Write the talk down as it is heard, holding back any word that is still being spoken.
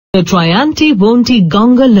The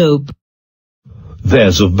Triantiwontigongolope.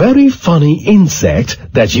 There's a very funny insect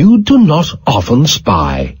that you do not often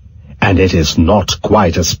spy. And it is not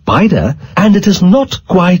quite a spider, and it is not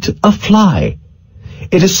quite a fly.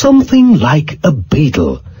 It is something like a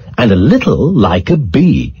beetle, and a little like a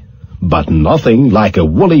bee, but nothing like a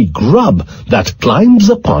woolly grub that climbs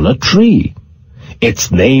upon a tree.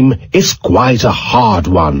 Its name is quite a hard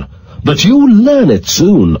one, but you'll learn it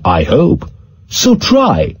soon, I hope. So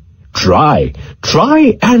try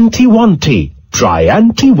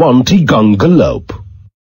Triantiwontigongolope.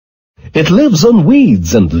 It lives on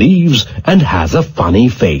weeds and leaves and has a funny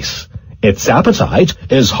face. Its appetite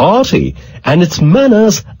is hearty and its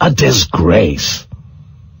manners a disgrace.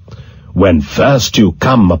 When first you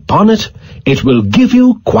come upon it, it will give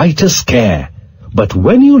you quite a scare. But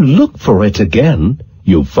when you look for it again,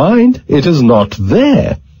 you find it is not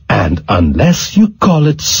there. And unless you call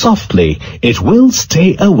it softly, it will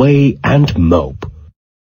stay away and mope.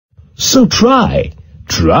 So try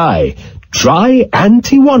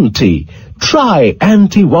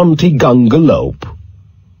Triantiwontigongolope.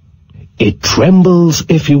 It trembles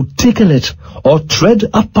if you tickle it or tread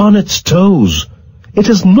upon its toes. It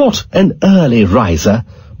is not an early riser,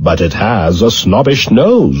 but it has a snobbish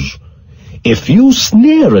nose. If you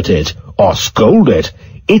sneer at it or scold it,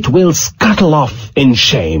 it will scuttle off in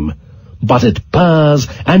shame. But it purrs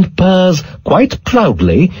and purrs quite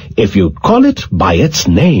proudly if you call it by its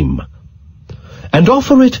name. And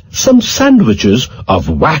offer it some sandwiches of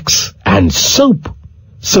wax and soap.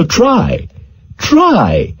 So try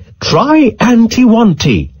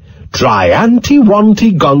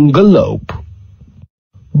Triantiwontigongolope.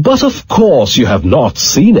 But of course you have not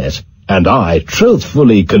seen it, and I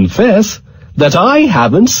truthfully confess that I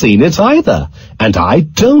haven't seen it either, and I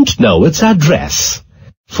don't know its address.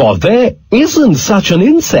 For there isn't such an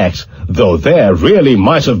insect, though there really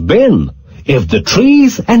might have been, if the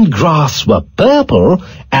trees and grass were purple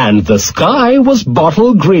and the sky was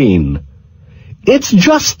bottle green. It's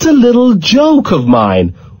just a little joke of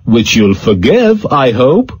mine, which you'll forgive, I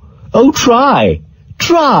hope. Oh, try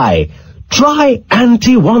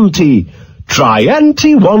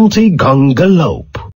Triantiwontigongolope.